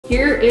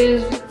Here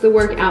is the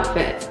work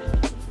outfit.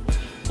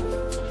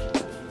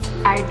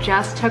 I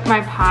just took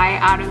my pie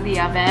out of the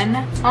oven.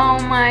 Oh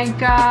my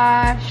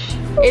gosh.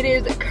 It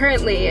is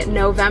currently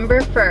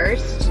November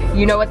 1st.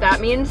 You know what that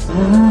means?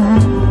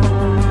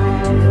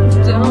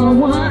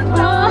 Don't want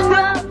all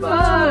that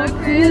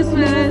for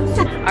Christmas.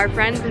 Our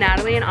friends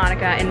Natalie and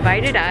Annika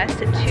invited us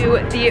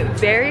to the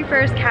very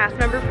first cast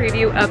member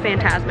preview of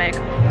Fantasmic.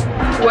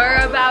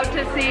 We're about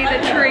to see the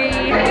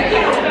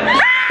tree.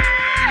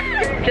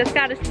 Just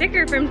got a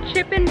sticker from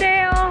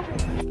Chippendale.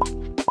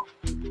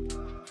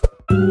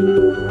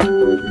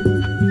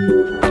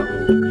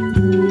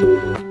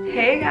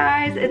 Hey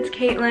guys, it's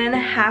Caitlin.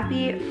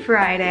 Happy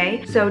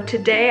Friday. So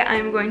today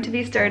I'm going to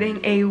be starting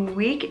a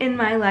week in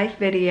my life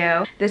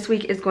video. This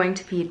week is going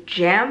to be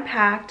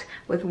jam-packed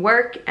with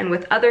work and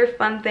with other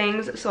fun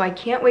things, so I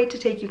can't wait to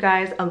take you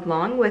guys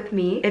along with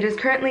me. It is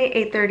currently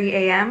 8:30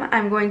 a.m.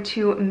 I'm going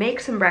to make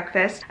some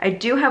breakfast. I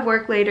do have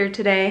work later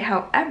today,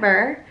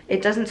 however,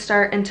 it doesn't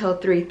start until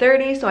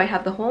 3:30, so I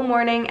have the whole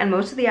morning and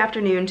most of the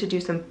afternoon to do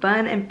some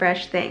fun and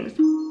fresh things.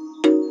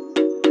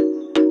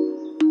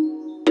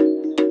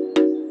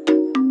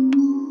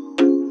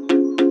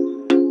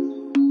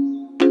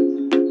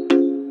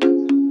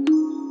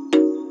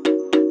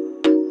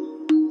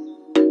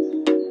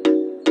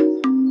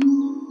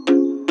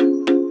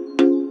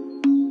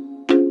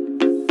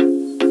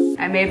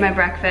 I made my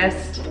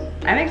breakfast.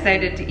 I'm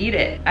excited to eat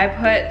it. I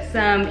put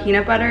some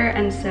peanut butter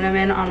and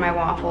cinnamon on my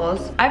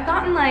waffles. I've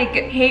gotten like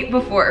hate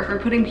before for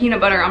putting peanut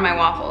butter on my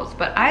waffles,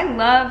 but I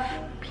love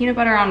peanut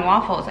butter on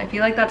waffles. I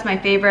feel like that's my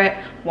favorite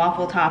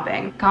waffle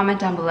topping. Comment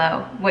down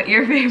below what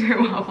your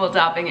favorite waffle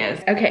topping is.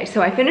 Okay,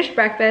 so I finished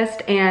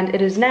breakfast and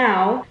it is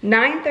now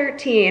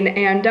 9:13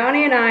 and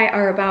Donnie and I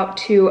are about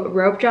to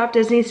rope drop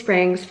Disney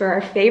Springs for our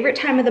favorite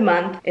time of the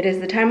month. It is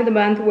the time of the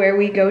month where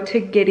we go to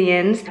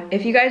Gideon's.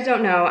 If you guys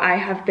don't know, I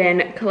have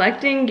been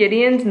collecting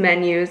Gideon's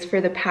menus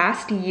for the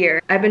past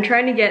year. I've been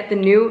trying to get the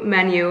new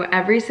menu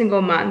every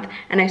single month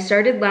and I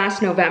started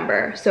last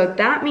November. So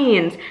that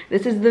means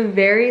this is the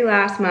very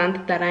last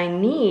month that I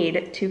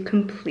need to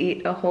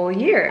complete a whole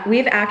year.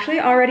 We've actually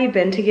already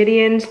been to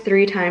Gideon's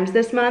 3 times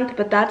this month,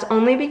 but that's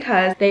only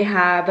because they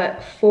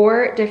have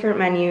 4 different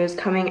menus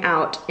coming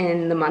out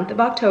in the month of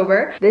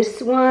October.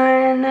 This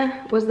one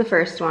was the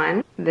first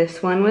one.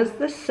 This one was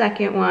the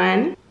second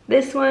one.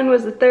 This one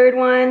was the third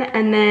one,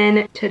 and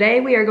then today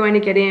we are going to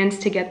Gideon's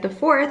to get the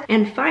 4th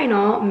and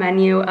final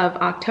menu of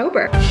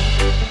October.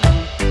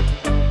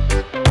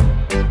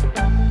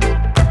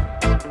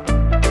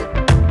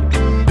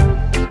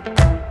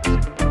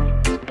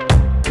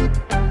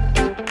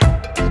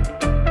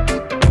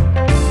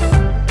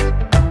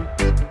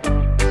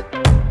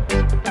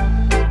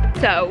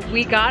 So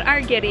we got our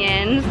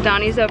Gideon's.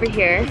 Donnie's over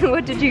here.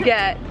 What did you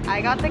get?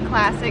 I got the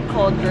classic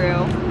cold brew.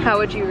 How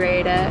would you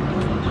rate it?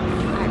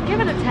 I'd give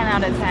it a 10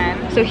 out of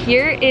 10. So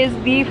here is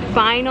the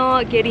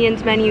final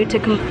Gideon's menu to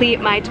complete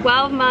my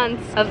 12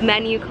 months of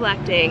menu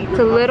collecting. It's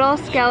a little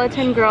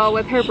skeleton girl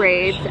with her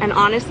braids, and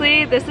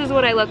honestly, this is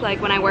what I look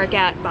like when I work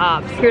at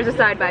Bob's. Here's a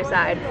side by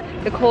side.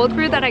 The cold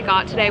brew that I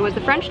got today was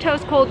the French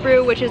toast cold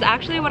brew, which is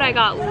actually what I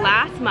got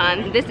last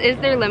month. This is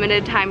their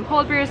limited time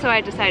cold brew, so I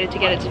decided to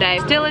get it today.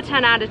 Still a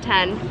 10 out of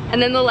 10. And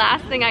then the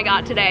last thing I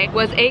got today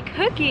was a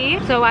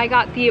cookie. So I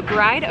got the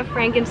Bride of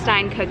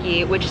Frankenstein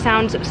cookie, which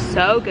sounds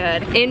so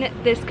good. In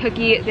this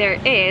cookie, there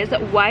is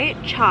white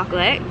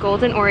chocolate,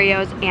 golden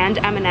Oreos, and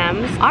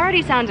M&Ms.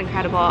 Already sounds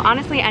incredible.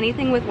 Honestly,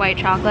 anything with white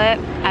chocolate,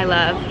 I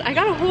love. I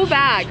got a whole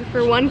bag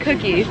for one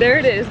cookie. There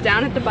it is,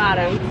 down at the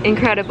bottom.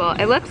 Incredible.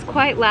 It looks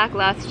quite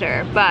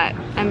lackluster, but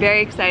I'm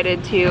very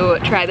excited to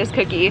try this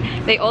cookie.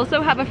 They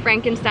also have a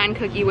Frankenstein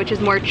cookie, which is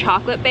more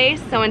chocolate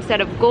based. So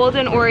instead of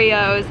golden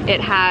Oreos, it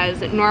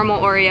has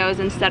normal Oreos.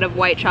 Instead of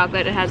white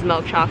chocolate, it has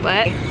milk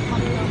chocolate.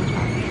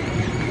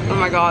 Oh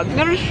my god,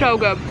 that is so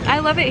good. I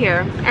love it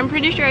here. I'm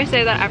pretty sure I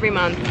say that every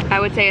month. I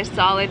would say a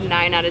solid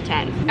 9 out of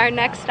 10. Our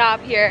next stop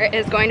here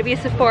is going to be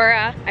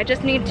Sephora. I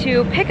just need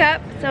to pick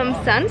up some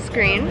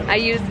sunscreen. I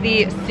use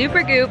the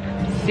Supergoop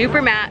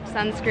Super Matte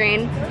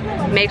sunscreen.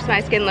 Makes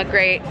my skin look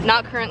great.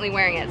 Not currently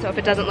wearing it, so if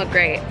it doesn't look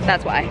great,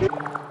 that's why.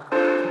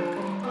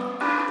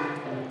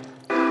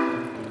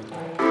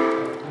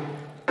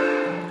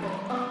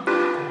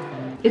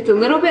 It's a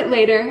little bit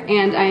later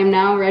and I am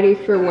now ready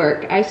for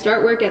work. I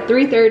start work at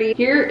 3:30.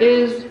 Here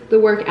is the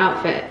work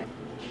outfit.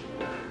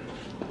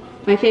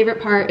 My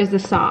favorite part is the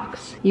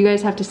socks. You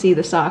guys have to see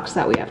the socks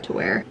that we have to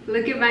wear.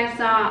 Look at my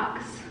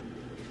socks.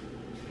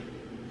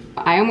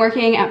 I am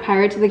working at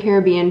Pirates of the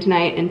Caribbean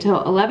tonight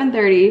until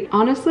 11:30.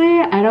 Honestly,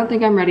 I don't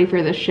think I'm ready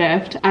for this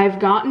shift. I've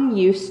gotten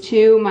used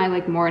to my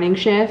morning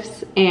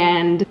shifts,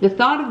 and the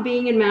thought of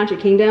being in Magic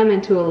Kingdom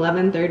until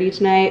 11:30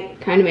 tonight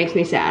kind of makes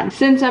me sad.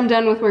 Since I'm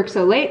done with work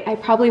so late, I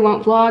probably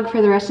won't vlog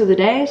for the rest of the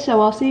day,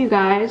 so I'll see you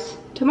guys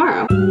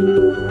tomorrow.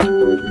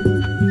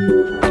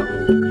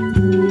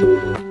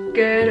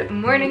 Good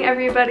morning. morning,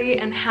 everybody,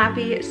 and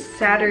happy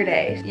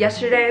Saturday.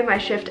 Yesterday, my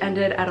shift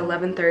ended at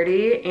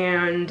 11:30,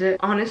 and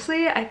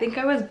honestly, I think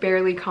I was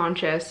barely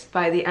conscious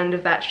by the end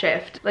of that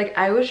shift. Like,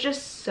 I was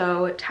just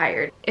so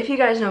tired. If you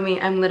guys know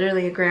me, I'm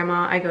literally a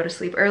grandma. I go to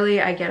sleep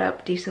early, I get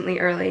up decently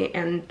early,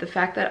 and the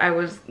fact that I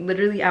was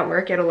literally at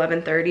work at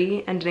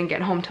 11:30 and didn't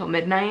get home till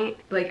midnight,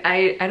 like,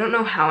 I don't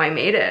know how I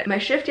made it. My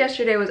shift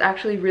yesterday was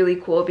actually really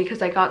cool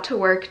because I got to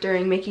work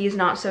during Mickey's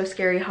Not So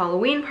Scary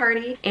Halloween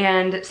party,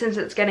 and since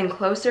it's getting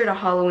closer to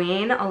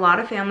Halloween, a lot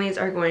of families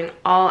are going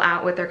all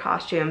out with their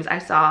costumes. I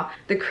saw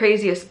the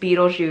craziest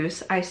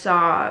Beetlejuice. I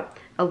saw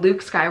a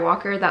Luke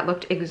Skywalker that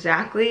looked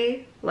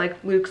exactly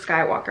like Luke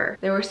Skywalker.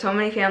 There were so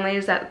many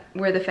families that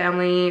were the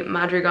family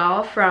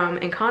Madrigal from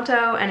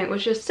Encanto, and it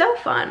was just so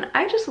fun.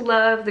 I just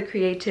love the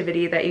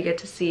creativity that you get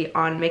to see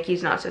on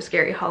Mickey's Not So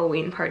Scary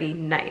Halloween party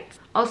nights.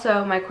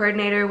 Also, my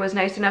coordinator was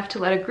nice enough to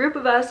let a group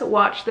of us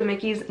watch the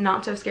Mickey's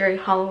Not So Scary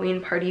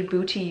Halloween Party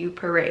Boo to You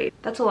parade.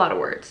 That's a lot of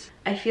words.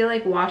 I feel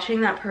like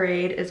watching that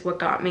parade is what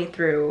got me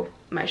through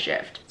my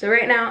shift. So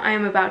right now I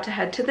am about to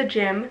head to the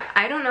gym.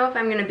 I don't know if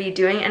I'm gonna be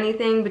doing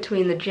anything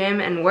between the gym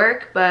and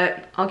work,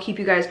 but I'll keep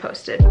you guys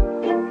posted.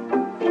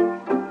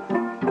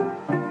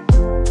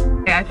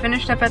 I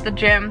finished up at the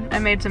gym. I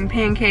made some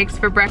pancakes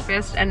for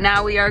breakfast, and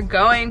now we are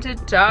going to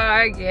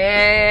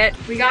Target.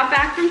 We got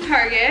back from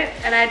Target,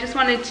 and I just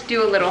wanted to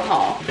do a little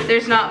haul.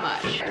 There's not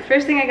much. The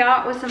first thing I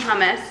got was some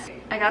hummus.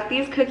 I got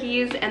these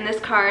cookies and this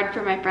card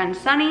for my friend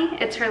Sunny.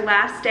 It's her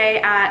last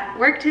day at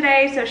work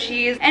today, so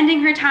she's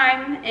ending her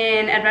time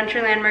in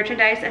Adventureland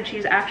merchandise, and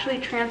she's actually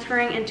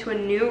transferring into a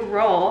new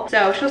role.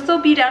 So she'll still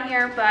be down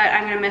here, but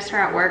I'm gonna miss her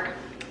at work.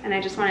 And I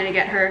just wanted to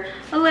get her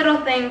a little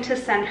thing to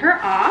send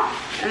her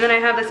off. And then I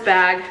have this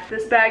bag.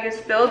 This bag is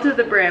filled to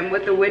the brim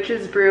with the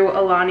Witch's Brew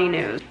Alani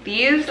News.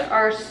 These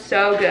are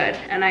so good,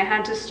 and I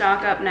had to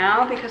stock up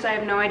now because I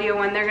have no idea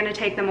when they're gonna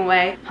take them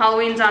away.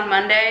 Halloween's on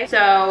Monday,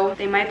 so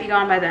they might be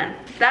gone by then.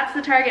 That's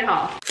the Target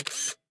haul.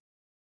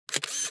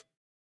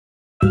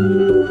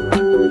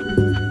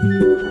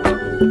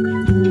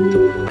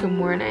 Good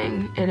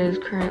morning. It is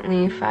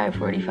currently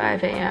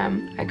 5:45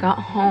 a.m. I got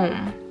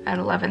home at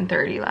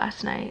 11:30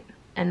 last night,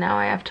 and now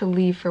I have to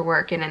leave for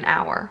work in an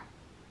hour.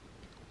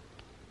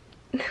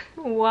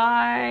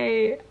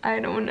 Why? I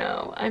don't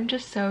know. I'm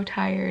just so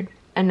tired.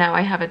 And now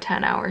I have a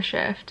 10-hour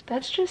shift.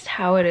 That's just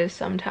how it is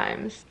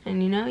sometimes.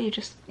 And you know, you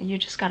just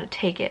gotta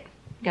take it.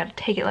 You gotta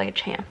take it like a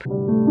champ.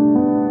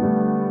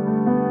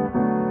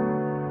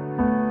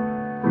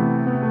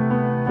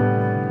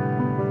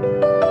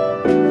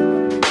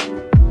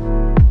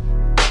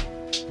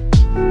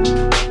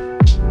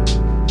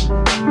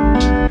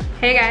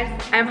 Hey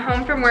guys, I'm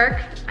home from work.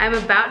 I'm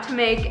about to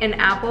make an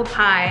apple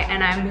pie,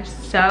 and I'm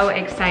so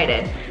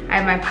excited. I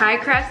have my pie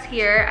crusts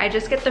here. I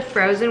just get the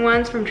frozen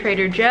ones from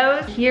Trader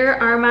Joe's. Here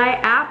are my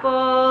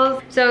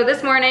apples. So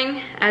this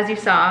morning, as you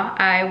saw,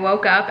 I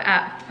woke up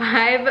at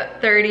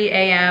 5:30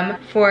 a.m.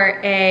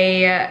 for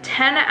a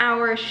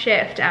 10-hour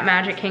shift at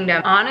Magic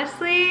Kingdom.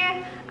 Honestly,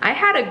 I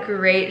had a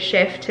great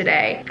shift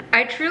today.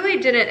 I truly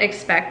didn't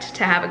expect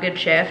to have a good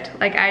shift.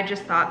 Like, I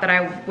just thought that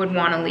I would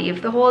want to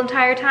leave the whole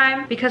entire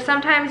time, because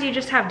sometimes you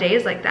just have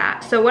days like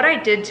that. So what I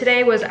did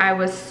today was I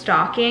was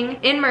stocking.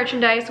 In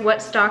merchandise,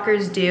 what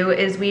stalkers do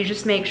is we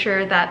just make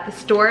sure that the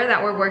store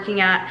that we're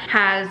working at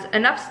has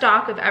enough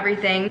stock of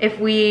everything. If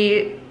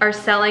we are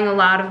selling a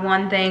lot of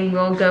one thing,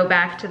 we'll go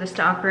back to the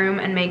stock room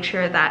and make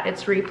sure that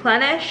it's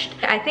replenished.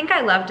 I think I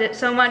loved it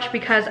so much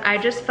because I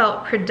just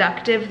felt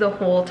productive the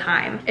whole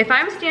time. If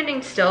I'm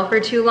standing still for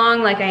too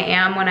long, like I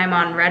am when I'm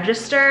on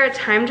register,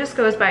 time just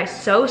goes by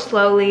so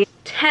slowly.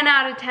 10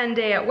 out of 10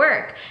 day at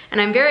work. And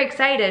I'm very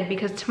excited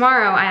because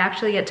tomorrow I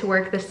actually get to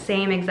work the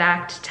same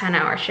exact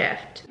 10-hour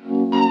shift.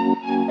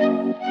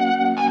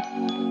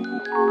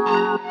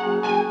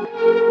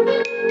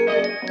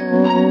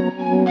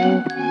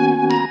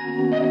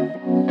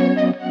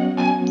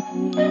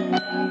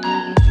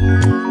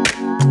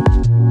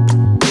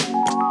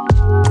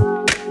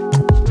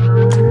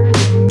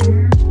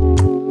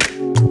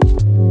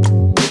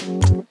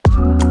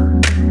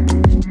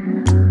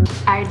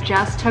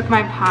 Just took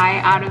my pie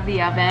out of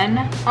the oven.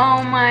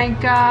 Oh my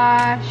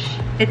gosh.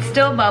 It's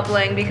still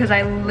bubbling because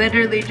I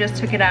literally just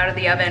took it out of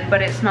the oven,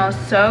 but it smells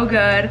so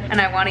good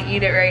and I want to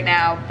eat it right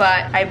now.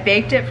 But I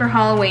baked it for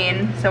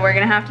Halloween, so we're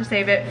gonna have to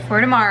save it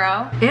for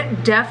tomorrow.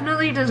 It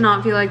definitely does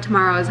not feel like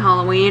tomorrow is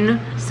Halloween.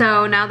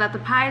 So now that the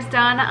pie's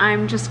done,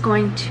 I'm just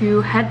going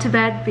to head to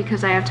bed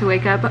because I have to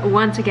wake up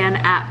once again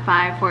at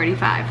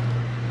 5:45.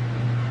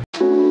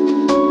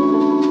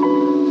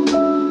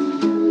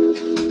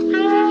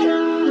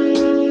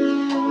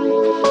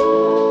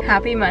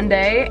 Happy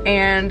Monday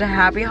and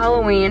happy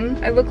Halloween.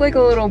 I look like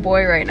a little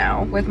boy right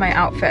now with my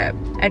outfit.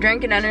 I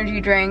drank an energy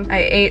drink,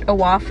 I ate a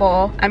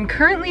waffle. I'm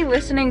currently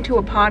listening to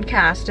a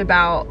podcast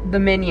about the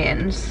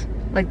Minions,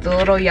 like the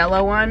little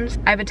yellow ones.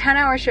 I have a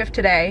 10-hour shift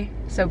today,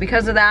 so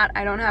because of that,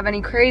 I don't have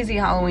any crazy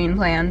Halloween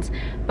plans,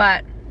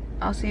 but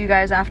I'll see you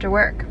guys after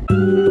work.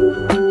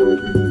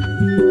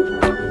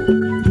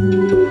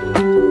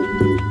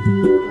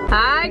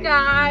 Hi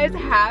guys,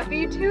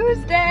 happy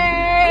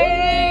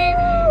Tuesday!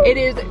 It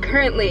is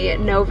currently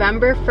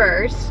November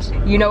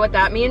 1st. You know what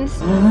that means?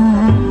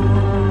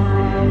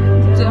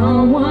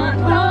 Don't want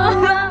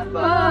all that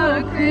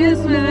for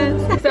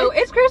Christmas. So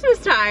it's Christmas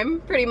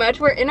time, pretty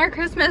much. We're in our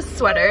Christmas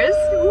sweaters.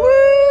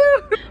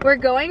 Woo! We're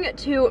going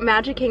to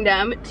Magic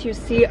Kingdom to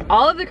see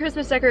all of the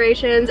Christmas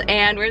decorations,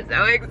 and we're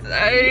so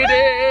excited.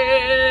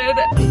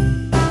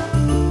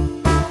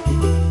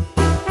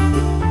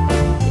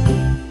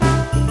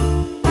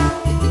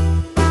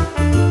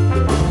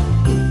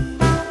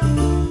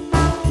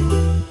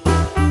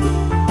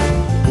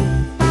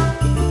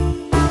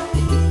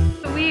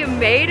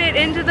 Made it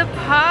into the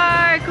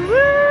park,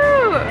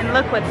 woo! And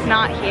look what's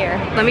not here.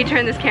 Let me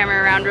turn this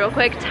camera around real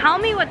quick. Tell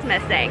me what's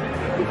missing.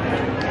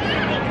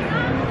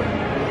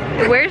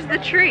 Where's the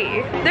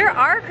tree? There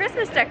are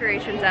Christmas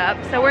decorations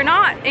up, so we're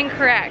not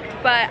incorrect,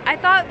 but I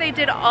thought they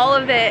did all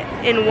of it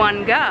in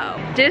one go.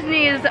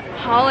 Disney's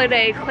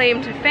holiday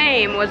claim to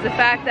fame was the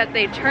fact that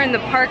they turned the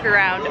park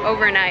around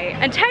overnight.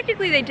 And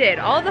technically they did.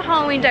 All the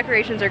Halloween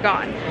decorations are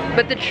gone,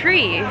 but the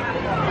tree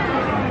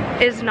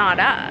is not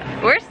up.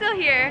 We're still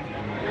here.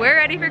 We're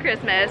ready for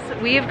Christmas.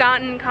 We've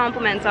gotten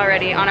compliments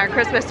already on our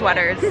Christmas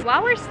sweaters.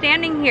 While we're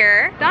standing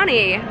here,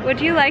 Donnie, would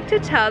you like to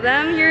tell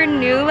them your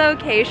new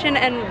location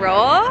and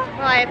role?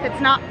 Well, if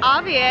it's not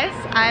obvious,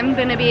 I'm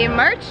gonna be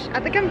merch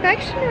at the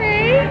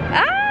confectionery.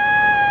 Ah!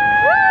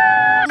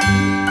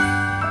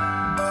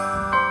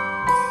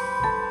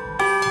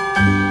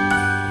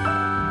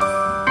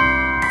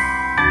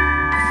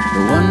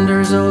 The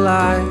wonders of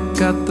life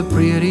got the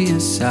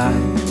prettiest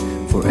side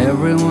for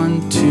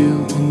everyone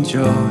to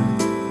enjoy.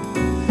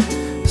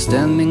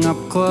 Standing up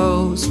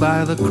close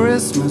by the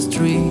Christmas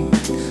tree,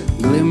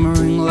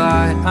 glimmering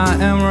light, I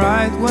am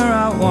right where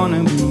I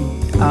wanna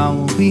be. I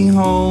will be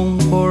home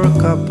for a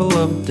couple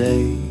of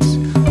days,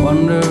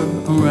 wander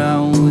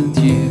around with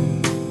you.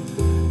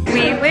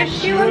 We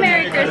wish you a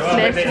Merry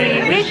Christmas.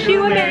 We wish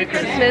you a Merry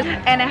Christmas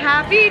And a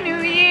Happy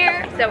New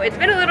Year. So it's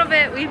been a little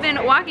bit. We've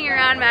been walking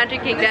around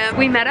Magic Kingdom.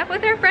 We met up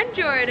with our friend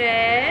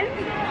Jordan.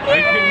 Hi,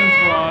 Caitlin's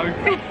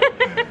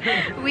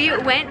vlog. We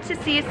went to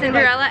see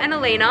Cinderella and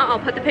Elena. I'll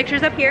put the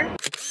pictures up here.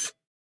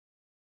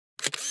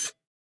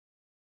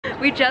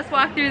 We just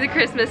walked through the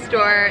Christmas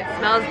store. It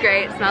smells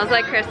great, it smells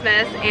like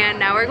Christmas. And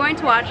now we're going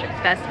to watch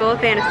Festival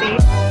of Fantasy.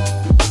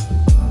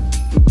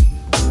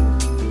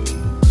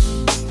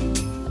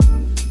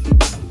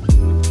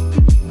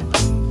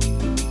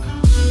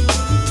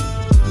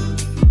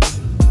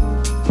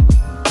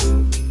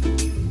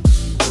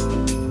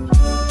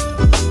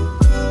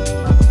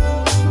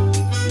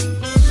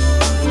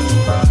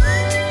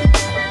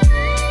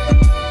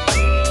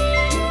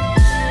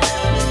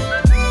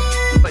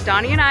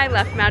 Donnie and I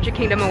left Magic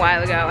Kingdom a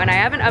while ago, and I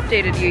haven't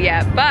updated you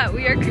yet, but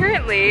we are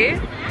currently,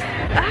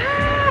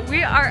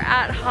 we are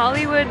at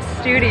Hollywood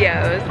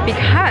Studios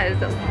because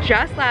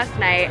just last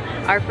night,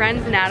 our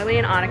friends Natalie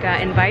and Annika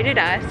invited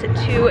us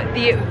to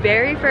the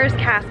very first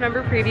cast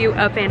member preview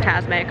of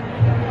Fantasmic.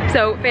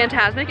 So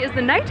Fantasmic is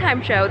the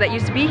nighttime show that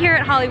used to be here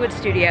at Hollywood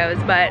Studios,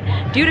 but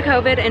due to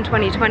COVID in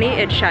 2020,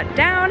 it shut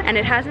down and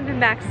it hasn't been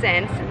back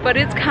since, but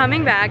it's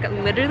coming back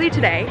literally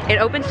today. It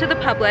opens to the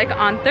public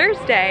on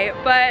Thursday,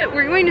 but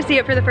we're going to see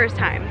it for the first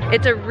time.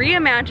 It's a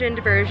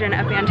reimagined version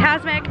of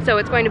Fantasmic, so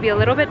it's going to be a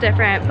little bit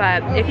different,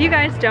 but if you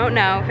guys don't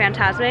know,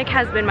 Fantasmic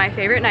has been my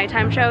favorite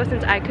nighttime show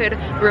since I could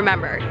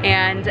remember.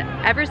 And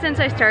ever since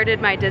I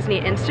started my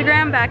Disney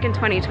Instagram back in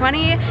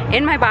 2020,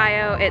 in my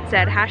bio it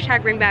said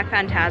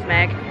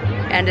 #BringBackFantasmic,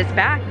 and it's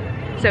back.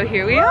 So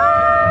here we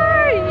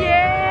are,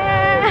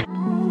 yeah!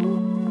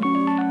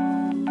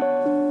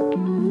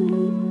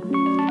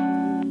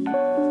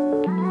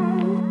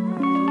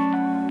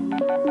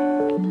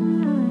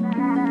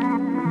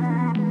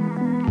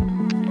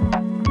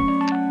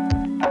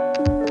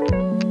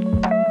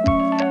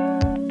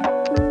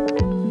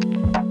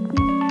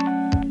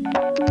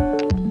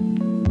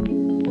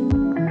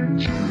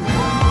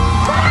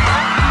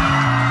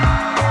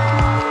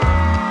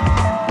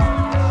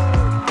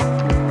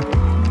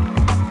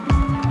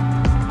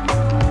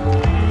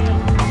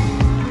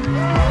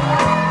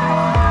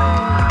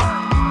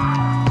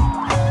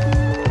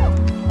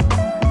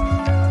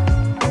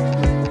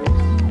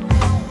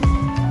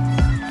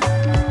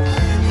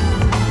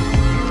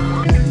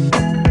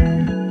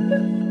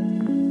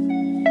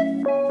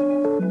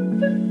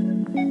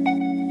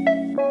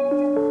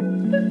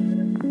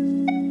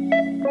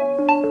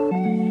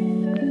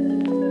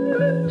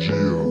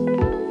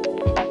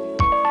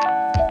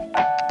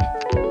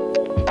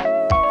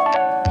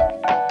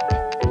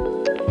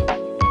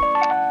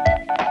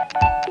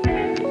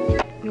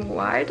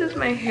 Why does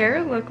my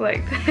hair look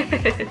like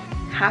this?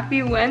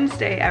 Happy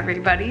Wednesday,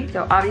 everybody.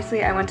 So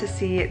obviously I went to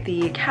see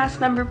the cast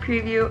member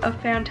preview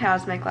of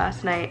Fantasmic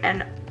last night,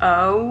 and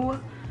oh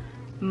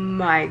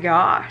my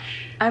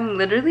gosh. I'm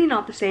literally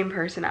not the same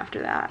person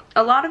after that.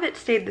 A lot of it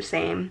stayed the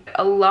same.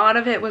 A lot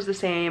of it was the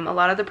same. A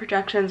lot of the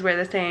projections were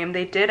the same.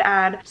 They did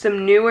add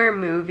some newer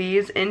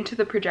movies into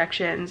the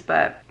projections,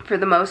 but for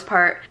the most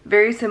part,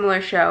 very similar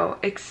show,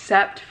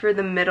 except for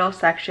the middle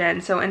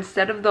section. So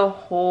instead of the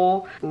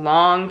whole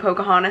long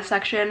Pocahontas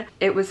section,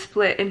 it was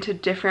split into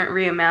different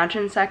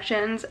reimagined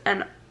sections,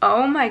 and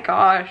oh my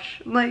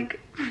gosh, like,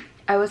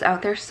 I was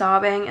out there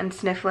sobbing and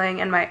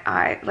sniffling, and my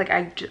eye, like,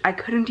 I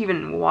couldn't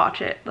even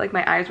watch it. Like,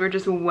 my eyes were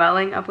just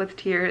welling up with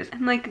tears.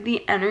 And like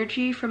the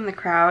energy from the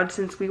crowd,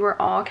 since we were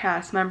all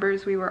cast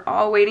members, we were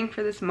all waiting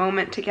for this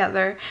moment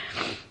together.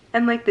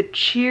 And like the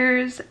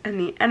cheers and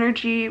the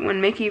energy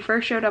when Mickey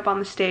first showed up on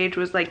the stage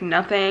was like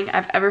nothing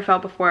I've ever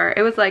felt before.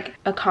 It was like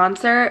a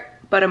concert,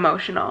 but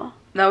emotional.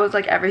 That was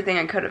like everything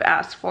I could have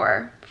asked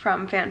for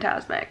from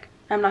Fantasmic.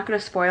 I'm not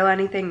gonna spoil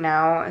anything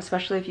now,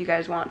 especially if you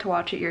guys want to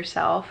watch it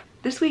yourself.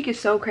 This week is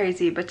so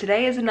crazy, but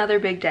today is another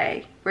big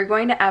day. We're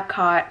going to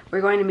Epcot,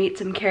 we're going to meet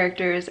some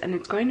characters, and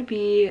it's going to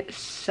be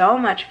so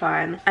much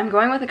fun. I'm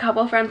going with a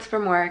couple friends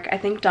from work. I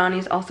think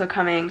Donnie's also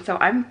coming, so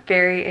I'm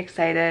very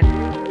excited.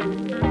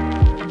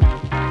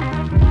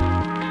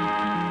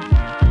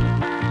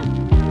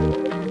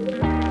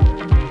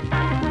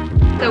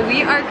 So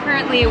we are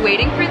currently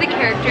waiting for the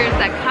characters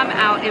that come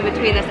out in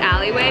between this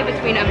alleyway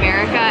between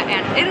America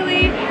and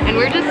Italy, and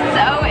we're just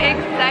so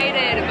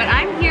excited. But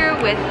I'm here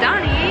with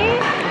Donnie,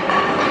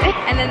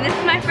 and then this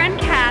is my friend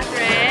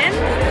Catherine.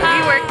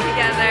 We work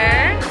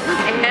together,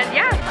 and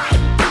yeah.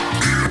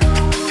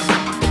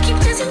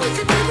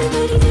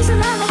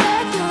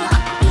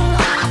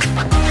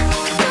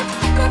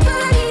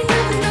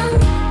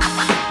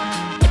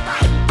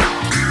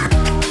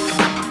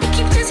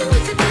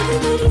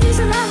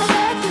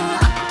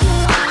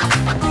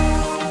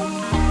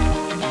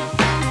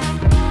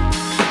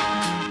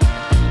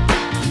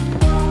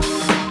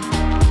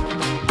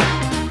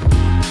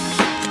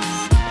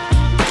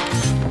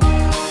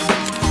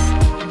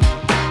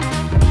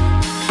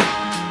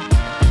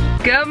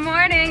 Good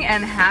morning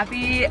and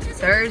happy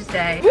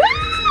Thursday. Woo!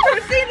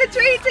 We're seeing the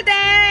tree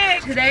today!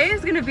 Today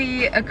is gonna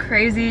be a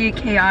crazy,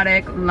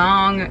 chaotic,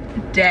 long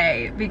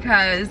day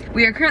because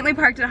we are currently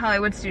parked at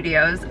Hollywood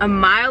Studios, a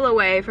mile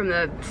away from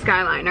the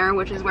Skyliner,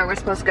 which is where we're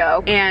supposed to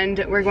go.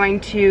 And we're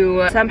going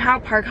to somehow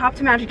park hop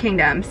to Magic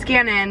Kingdom,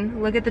 scan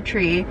in, look at the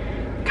tree,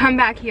 come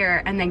back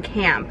here, and then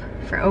camp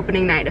for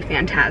opening night of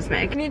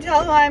Fantasmic. Can you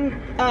tell who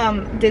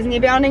I'm Disney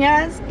bounding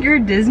as? You're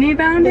Disney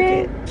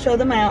bounding? Okay, show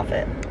them my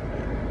outfit.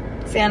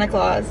 Santa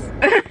Claus.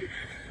 What?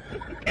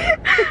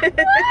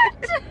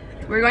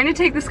 We're going to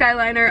take the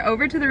Skyliner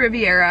over to the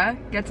Riviera,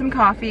 get some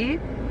coffee,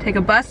 take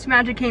a bus to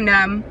Magic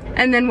Kingdom,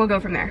 and then we'll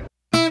go from there.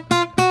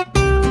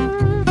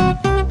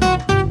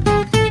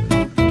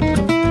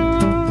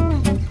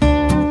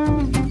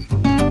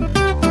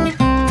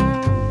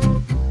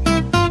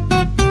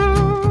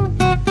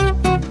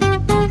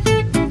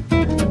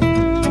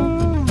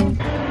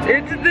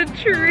 It's the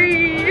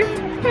tree.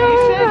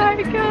 Oh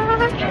my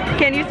gosh.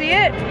 Can you see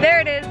it? There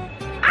it is.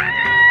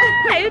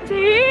 Ah, it's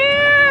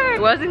here.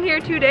 It wasn't here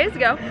 2 days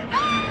ago.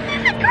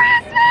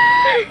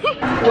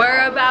 Christmas!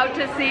 We're about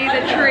to see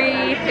the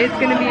tree. It's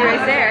gonna be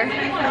right there.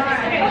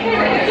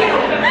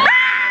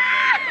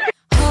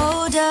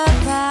 Hold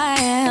up, I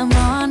am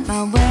on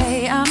my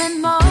way. I'm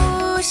in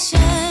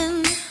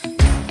motion.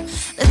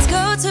 Let's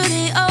go to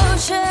the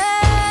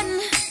ocean.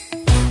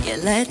 Yeah,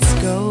 let's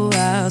go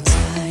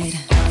outside.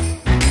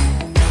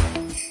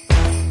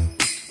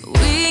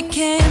 We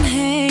can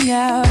hang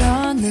out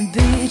on the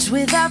beach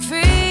without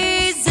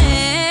freezing.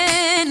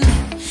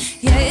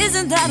 Yeah,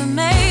 isn't that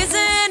amazing?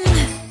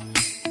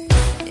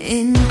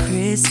 In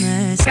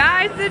Christmas.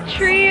 Guys, the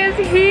tree is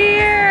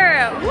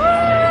here!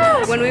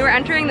 Woo! When we were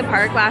entering the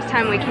park last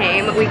time we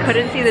came, we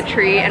couldn't see the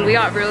tree and we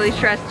got really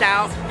stressed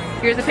out.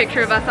 Here's a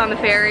picture of us on the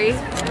ferry.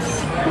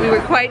 We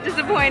were quite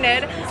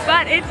disappointed,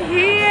 but it's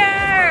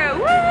here!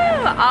 Woo!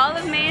 All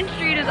of Main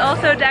Street is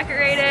also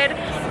decorated.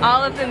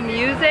 All of the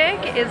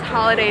music is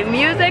holiday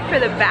music for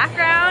the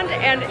background,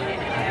 and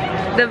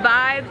the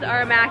vibes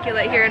are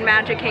immaculate here in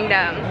Magic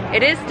Kingdom.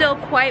 It is still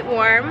quite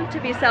warm to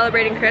be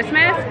celebrating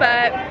Christmas,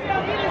 but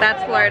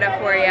that's Florida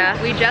for ya.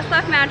 We just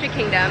left Magic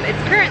Kingdom. It's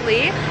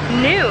currently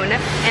noon,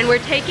 and we're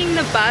taking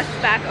the bus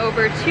back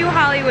over to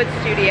Hollywood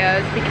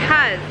Studios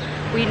because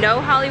we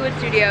know Hollywood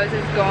Studios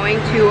is going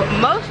to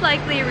most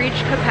likely reach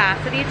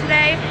capacity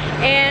today,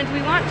 and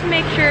we want to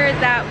make sure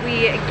that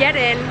we get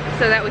in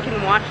so that we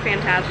can watch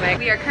Fantasmic.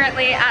 We are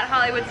currently at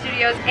Hollywood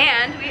Studios,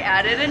 and we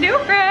added a new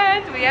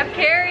friend. We have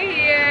Carrie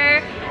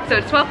here. So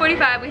it's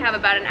 12:45, we have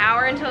about an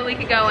hour until we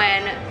could go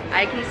in.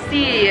 I can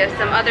see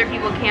some other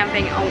people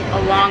camping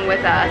along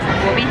with us.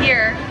 We'll be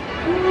here.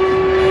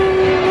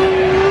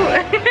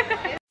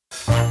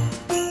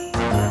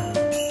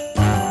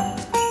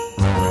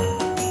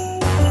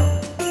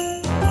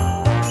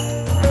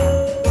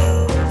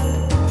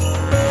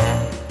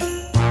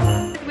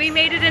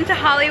 Into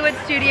Hollywood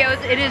Studios.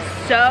 It is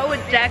so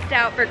decked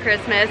out for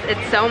Christmas.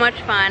 It's so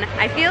much fun.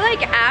 I feel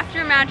like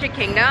after Magic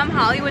Kingdom,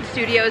 Hollywood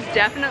Studios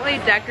definitely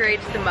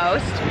decorates the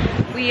most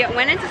We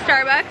went into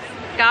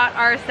Starbucks, got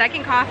our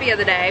second coffee of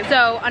the day.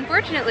 So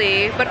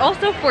unfortunately, but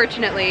also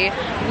fortunately,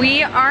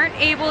 we aren't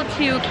able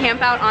to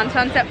camp out on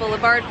Sunset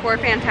Boulevard for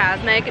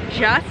Fantasmic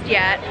just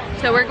yet.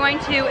 So we're going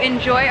to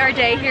enjoy our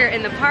day here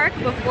in the park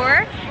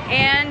before,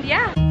 and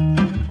yeah.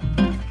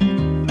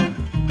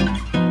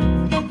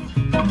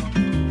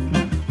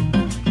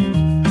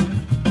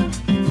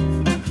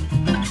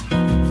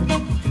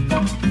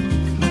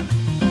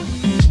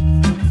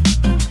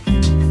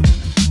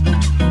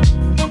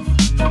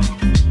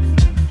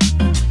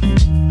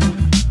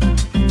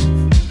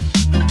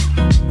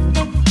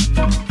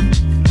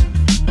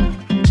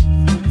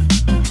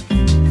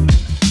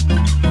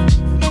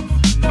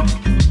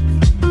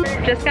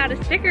 Just got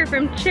a sticker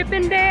from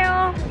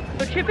Chippendale.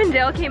 So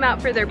Chippendale came out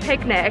for their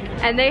picnic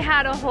and they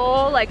had a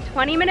whole like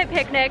 20-minute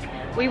picnic.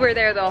 We were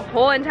there the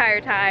whole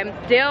entire time.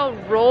 Dale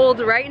rolled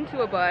right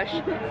into a bush.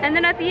 And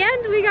then at the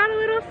end we got a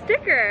little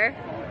sticker.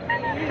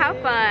 How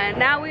fun.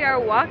 Now we are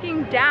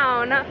walking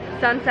down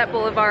Sunset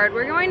Boulevard.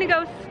 We're going to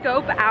go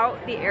scope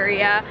out the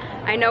area.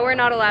 I know we're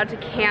not allowed to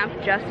camp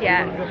just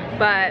yet,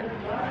 but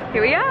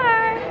here we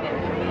are.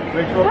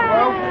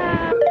 Wow.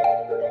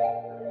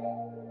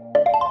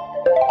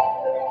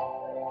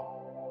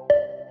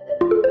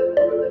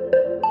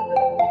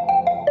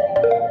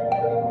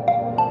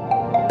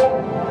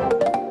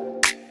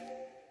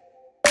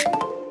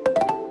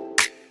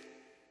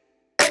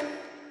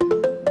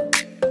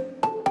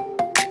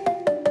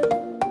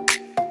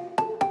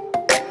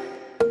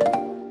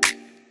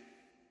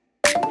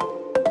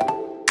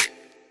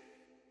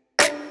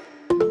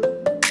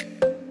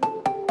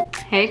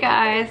 Hey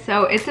guys,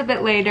 so it's a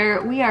bit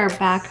later. We are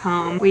back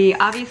home. We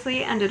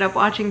obviously ended up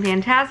watching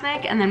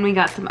Fantasmic and then we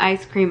got some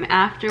ice cream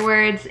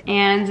afterwards,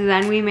 and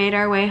then we made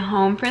our way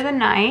home for the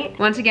night.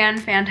 Once again,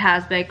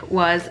 Fantasmic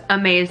was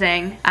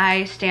amazing.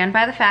 I stand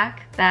by the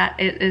fact that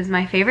it is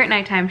my favorite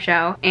nighttime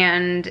show,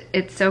 and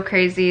it's so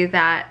crazy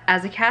that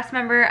as a cast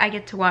member I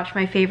get to watch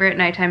my favorite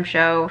nighttime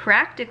show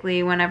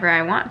practically whenever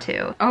I want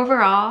to.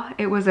 Overall,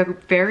 it was a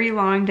very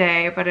long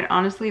day, but it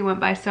honestly went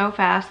by so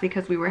fast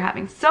because we were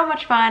having so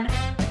much fun.